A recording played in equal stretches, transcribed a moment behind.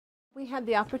We had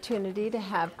the opportunity to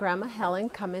have Grandma Helen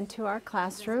come into our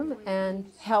classroom and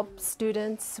help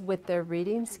students with their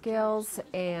reading skills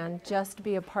and just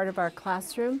be a part of our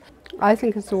classroom. I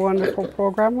think it's a wonderful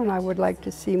program and I would like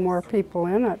to see more people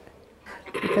in it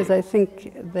because I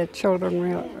think the children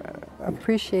really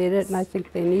appreciate it and I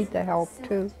think they need the help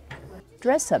too.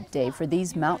 Dress-up day for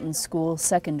these mountain school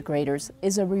second graders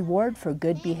is a reward for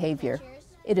good behavior.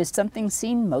 It is something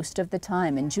seen most of the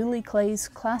time in Julie Clay's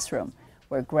classroom,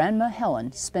 where Grandma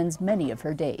Helen spends many of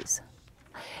her days.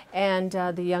 And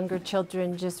the younger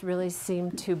children just really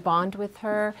seem to bond with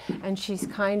her, and she's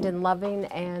kind and loving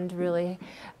and really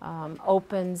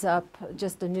opens up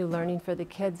just a new learning for the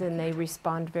kids, and they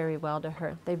respond very well to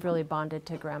her. They've really bonded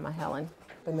to Grandma Helen.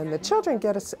 And then the children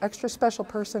get an extra special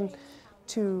person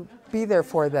to be there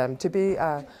for them, to be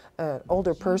an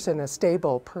older person, a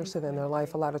stable person in their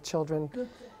life. A lot of children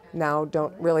now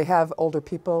don't really have older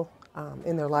people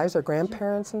in their lives, or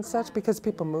grandparents and such, because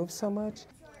people move so much.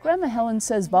 Grandma Helen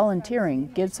says volunteering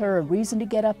gives her a reason to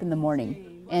get up in the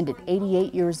morning, and at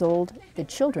 88 years old, the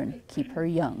children keep her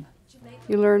young.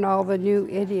 You learn all the new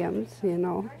idioms, you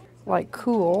know, like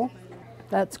cool,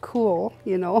 that's cool,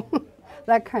 you know,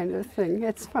 that kind of thing.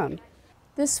 It's fun.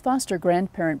 This Foster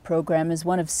Grandparent program is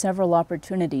one of several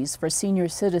opportunities for senior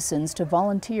citizens to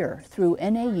volunteer through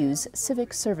NAU's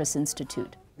Civic Service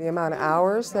Institute. The amount of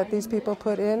hours that these people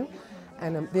put in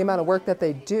and the amount of work that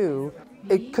they do,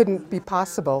 it couldn't be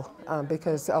possible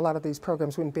because a lot of these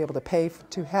programs wouldn't be able to pay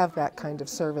to have that kind of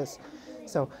service.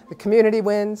 So the community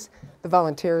wins, the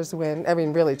volunteers win. I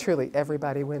mean, really, truly,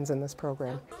 everybody wins in this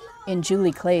program. In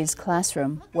Julie Clay's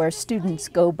classroom, where students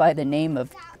go by the name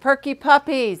of Perky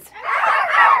Puppies,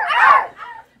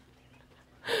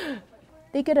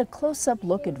 they get a close-up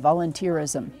look at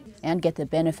volunteerism and get the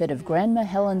benefit of Grandma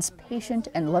Helen's patient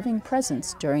and loving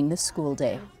presence during the school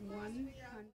day.